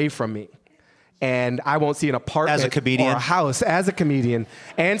targeted away from me. And I won't see an apartment as a comedian or a house as a comedian.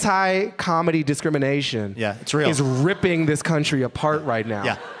 Anti-comedy discrimination it's real. is ripping this country apart right now.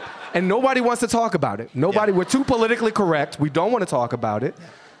 Yeah. And nobody wants to talk about it. We're too politically correct. We don't want to talk about it.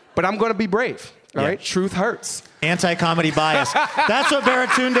 But I'm going to be brave. All right? Truth hurts. Anti-comedy bias. That's what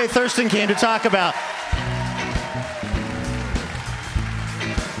Baratunde Thurston came to talk about.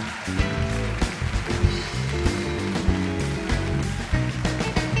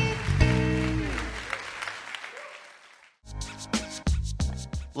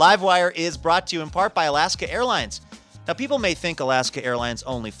 Livewire is brought to you in part by Alaska Airlines. Now, people may think Alaska Airlines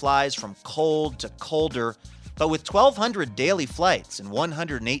only flies from cold to colder, but with 1,200 daily flights and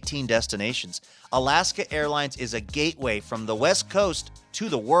 118 destinations, Alaska Airlines is a gateway from the West Coast to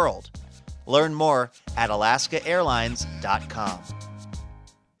the world. Learn more at alaskaairlines.com.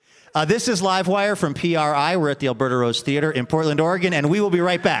 This is Livewire from PRI. We're at the Alberta Rose Theater in Portland, Oregon, and we will be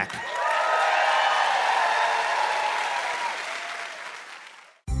right back.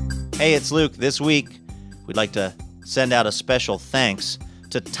 Hey, it's Luke. This week, we'd like to send out a special thanks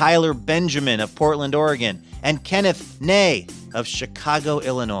to Tyler Benjamin of Portland, Oregon, and Kenneth Ney of Chicago,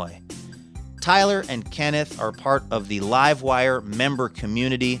 Illinois. Tyler and Kenneth are part of the Livewire member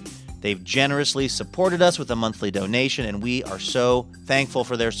community. They've generously supported us with a monthly donation, and we are so thankful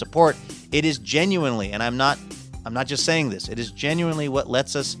for their support. It is genuinely, and I'm not just saying this, it is genuinely what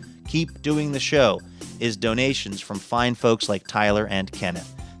lets us keep doing the show. is donations from fine folks like Tyler and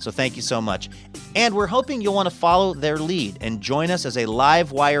Kenneth. So thank you so much. And we're hoping you'll want to follow their lead and join us as a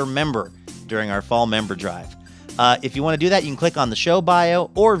Livewire member during our fall member drive. If you want to do that, you can click on the show bio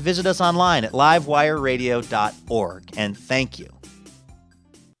or visit us online at livewireradio.org. And thank you.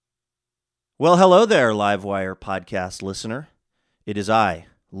 Well, hello there, Livewire podcast listener. It is I,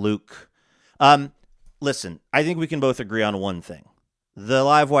 Luke. Listen, I think we can both agree on one thing. The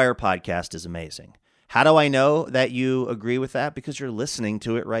Livewire podcast is amazing. How do I know that you agree with that? Because you're listening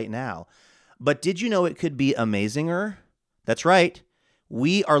to it right now. But did you know it could be amazinger? That's right.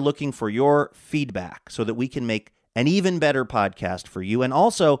 We are looking for your feedback so that we can make an even better podcast for you, and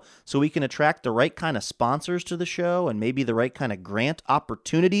also so we can attract the right kind of sponsors to the show and maybe the right kind of grant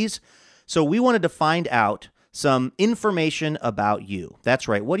opportunities. So we wanted to find out some information about you. That's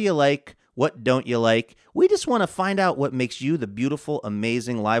right. What do you like? What don't you like? We just want to find out what makes you the beautiful,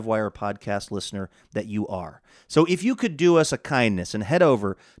 amazing Livewire podcast listener that you are. So if you could do us a kindness and head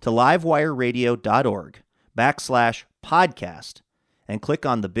over to livewireradio.org/podcast and click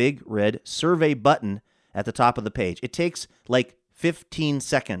on the big red survey button at the top of the page. It takes like 15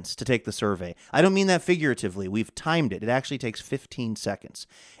 seconds to take the survey. I don't mean that figuratively. We've timed it. It actually takes 15 seconds.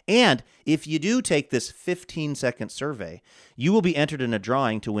 And if you do take this 15-second survey, you will be entered in a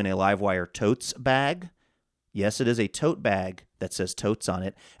drawing to win a Livewire Totes bag. Yes, it is a tote bag that says Totes on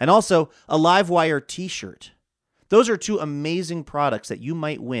it. And also a Livewire t-shirt. Those are two amazing products that you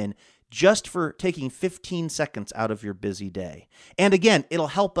might win just for taking 15 seconds out of your busy day. And again, it'll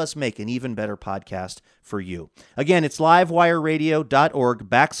help us make an even better podcast for you. Again, it's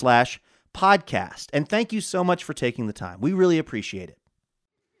livewireradio.org/podcast. And thank you so much for taking the time. We really appreciate it.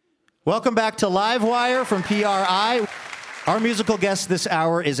 Welcome back to Livewire from PRI. Our musical guest this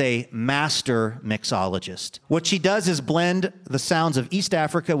hour is a master mixologist. What she does is blend the sounds of East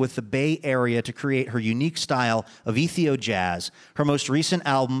Africa with the Bay Area to create her unique style of Ethio jazz. Her most recent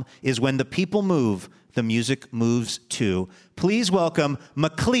album is When the People Move, the Music Moves Too. Please welcome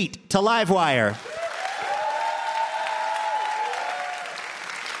Meklit to Livewire.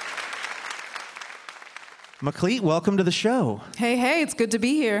 Meklit, welcome to the show. Hey, it's good to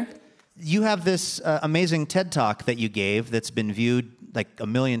be here. You have this amazing TED Talk that you gave that's been viewed like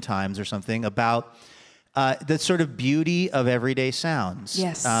 1 million times or something about the sort of beauty of everyday sounds.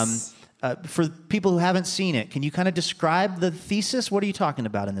 Yes. For people who haven't seen it, can you kind of describe the thesis? What are you talking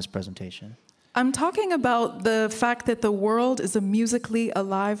about in this presentation? I'm talking about the fact that the world is a musically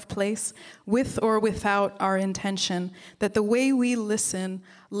alive place with or without our intention, that the way we listen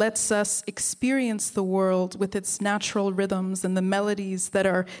lets us experience the world with its natural rhythms and the melodies that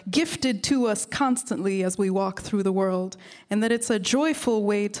are gifted to us constantly as we walk through the world, and that it's a joyful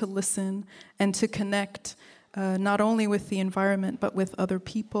way to listen and to connect not only with the environment but with other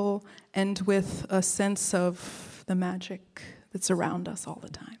people and with a sense of the magic that's around us all the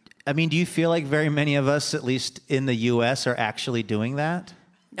time. I mean, do you feel like very many of us, at least in the U.S., are actually doing that?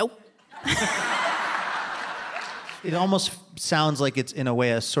 Nope. It almost sounds like it's, in a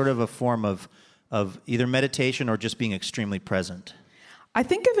way, a sort of a form of either meditation or just being extremely present. I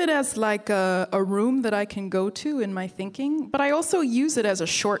think of it as like a room that I can go to in my thinking, but I also use it as a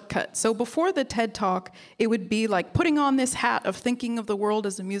shortcut. So before the TED Talk, it would be like putting on this hat of thinking of the world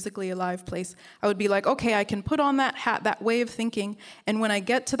as a musically alive place. I would be like, okay, I can put on that hat, that way of thinking, and when I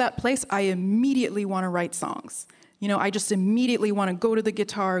get to that place, I immediately want to write songs. You know, I just immediately want to go to the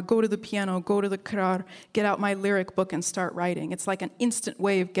guitar, go to the piano, go to the krar, get out my lyric book and start writing. It's like an instant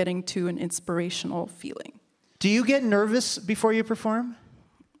way of getting to an inspirational feeling. Do you get nervous before you perform?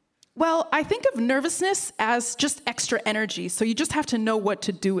 Well, I think of nervousness as just extra energy, so you just have to know what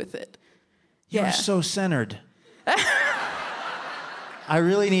to do with it. You're so centered. I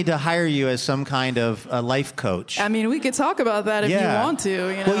really need to hire you as some kind of life coach. I mean, we could talk about that if you want to.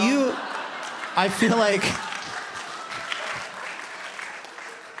 You know? Well, I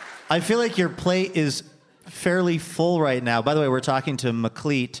feel like your plate is fairly full right now. By the way, we're talking to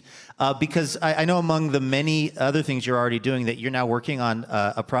Meklit because I know among the many other things you're already doing that you're now working on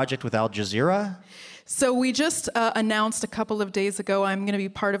a project with Al Jazeera. So we just announced a couple of days ago I'm going to be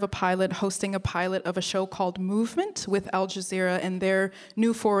part of a pilot, hosting a pilot of a show called Movement with Al Jazeera and their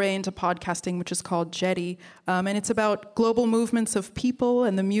new foray into podcasting, which is called Jetty. And it's about global movements of people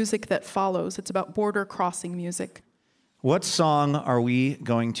and the music that follows. It's about border-crossing music. What song are we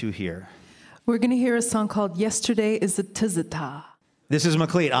going to hear? We're going to hear a song called Yesterday is a Tizita. This is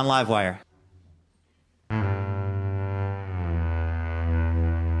Meklit on Livewire.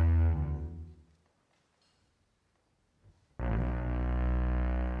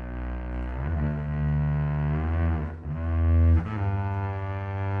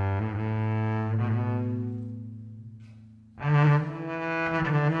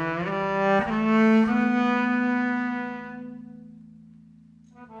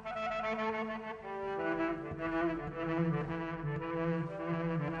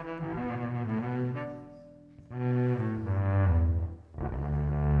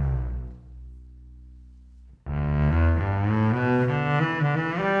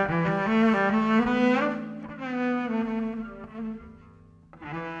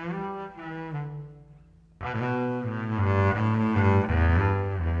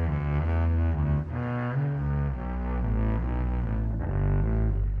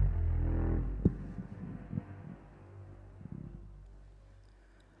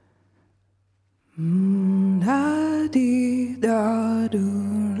 Da dee da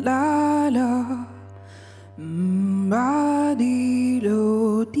do la la, ba dee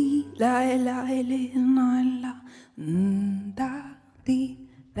do dee la la la la, da dee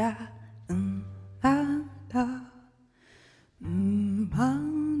da da ba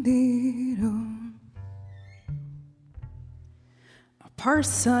dee do. A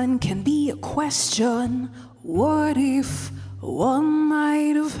person can be a question. What if? What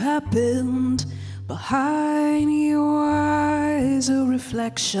might have happened? Behind your eyes, a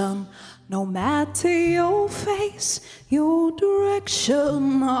reflection. No matter your face, your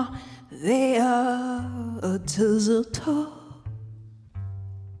direction, they are digital.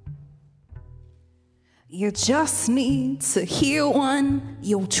 You just need to hear one.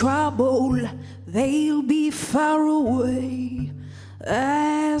 Your trouble, they'll be far away.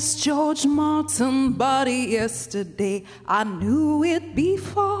 As George Martin body yesterday, I knew it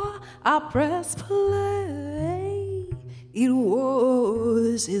before I pressed play. It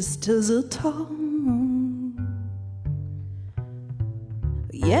was his digital.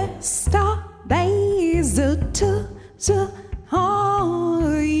 Yesterday's a digital.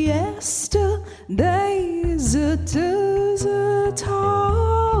 Yesterday's a digital.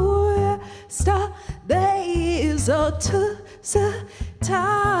 Yesterday's a digital.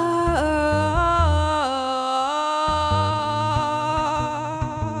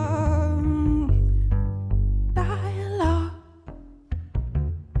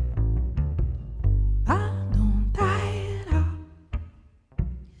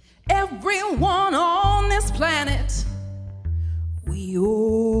 Everyone on this planet, we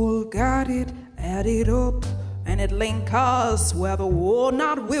all got it added up, and it link us whether or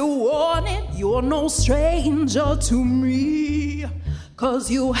not we want it. You're no stranger to me, 'cause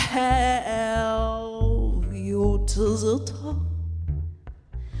you have your digital.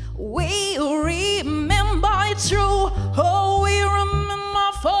 We remember it true, oh, we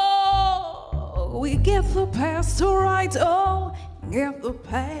remember for. We get the past right, oh, get the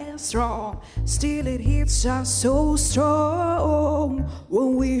past wrong. Still it hits us so strong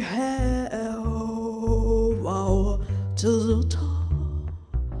when we have our digital.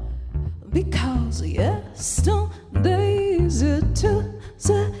 Because yesterday's a digital.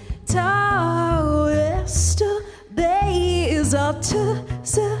 Yesterday is a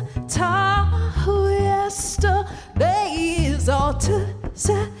digital. Yesterday is a digital.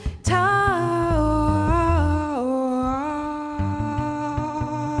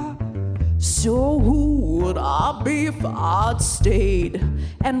 So who would I be if I'd stayed?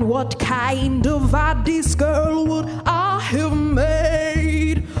 And what kind of this girl would I have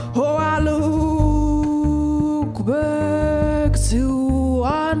made? Oh, I look back to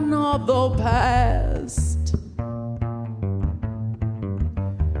another past,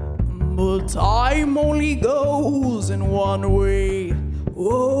 but time only goes in one way.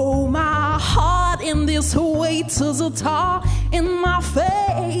 Oh, my heart in this weight to the top in my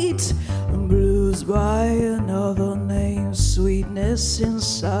fate. Blues by another name, sweetness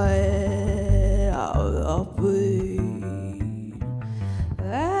inside of me.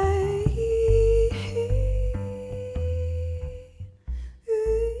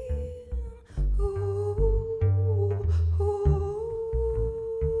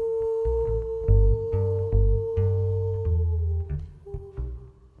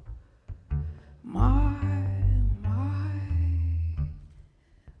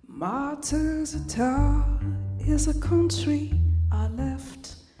 Martezata is a country I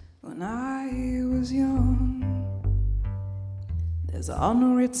left when I was young. There's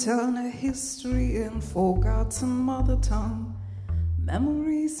unwritten history and forgotten mother tongue.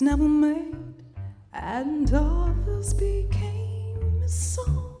 Memories never made, and others became a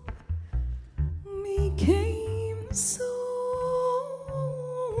song. Became a song.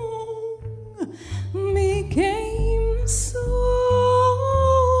 Became a song.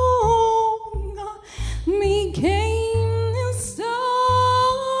 Became a song.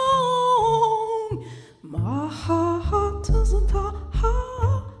 My heart doesn't talk.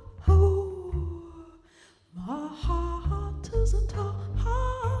 My heart doesn't talk.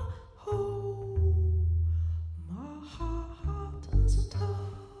 My heart doesn't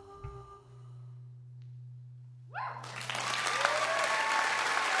talk.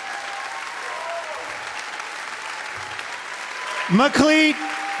 McLeet,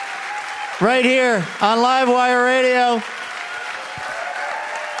 right here on Livewire Radio.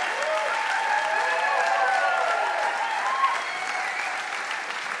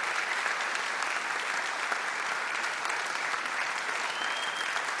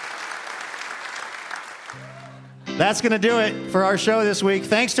 That's going to do it for our show this week.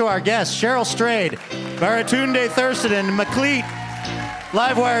 Thanks to our guests, Cheryl Strayed, Baratunde Thurston, and McLeet.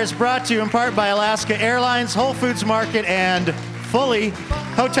 Livewire is brought to you in part by Alaska Airlines, Whole Foods Market, and Fully.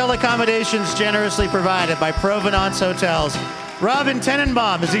 Hotel accommodations generously provided by Provenance Hotels. Robin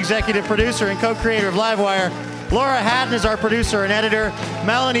Tenenbaum is the executive producer and co-creator of Livewire. Laura Hatton is our producer and editor.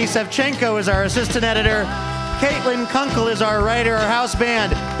 Melanie Sevchenko is our assistant editor. Caitlin Kunkel is our writer. Our house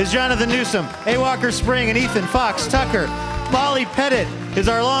band is Jonathan Newsom, A. Walker Spring, and Ethan Fox Tucker. Molly Pettit is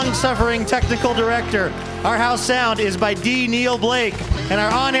our long-suffering technical director. Our house sound is by D. Neil Blake, and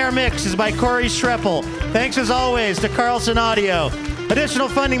our on-air mix is by Corey Schreppel. Thanks as always to Carlson Audio. Additional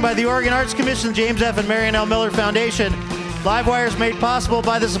funding by the Oregon Arts Commission, James F. and Marion L. Miller Foundation. Livewire is made possible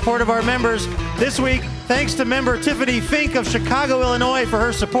by the support of our members. This week, thanks to member Tiffany Fink of Chicago, Illinois for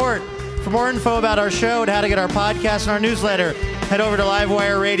her support. For more info about our show and how to get our podcast and our newsletter, head over to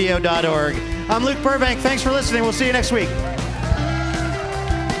livewireradio.org. I'm Luke Burbank. Thanks for listening. We'll see you next week.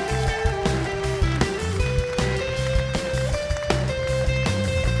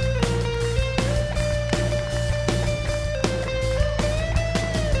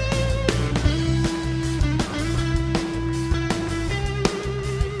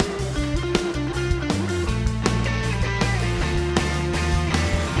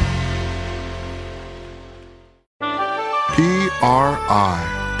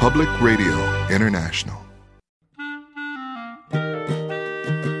 PRI, Public Radio International.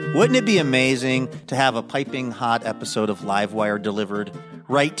 Wouldn't it be amazing to have a piping hot episode of Livewire delivered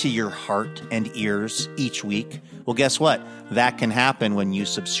right to your heart and ears each week? Well, guess what? That can happen when you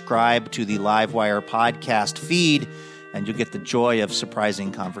subscribe to the Livewire podcast feed, and you'll get the joy of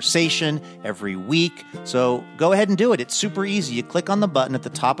surprising conversation every week. So go ahead and do it. It's super easy. You click on the button at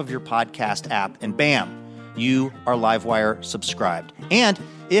the top of your podcast app, and bam, you are Livewire subscribed. And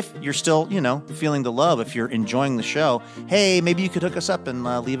if you're still, feeling the love, if you're enjoying the show, hey, maybe you could hook us up and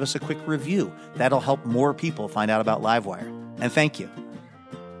leave us a quick review. That'll help more people find out about Livewire. And thank you.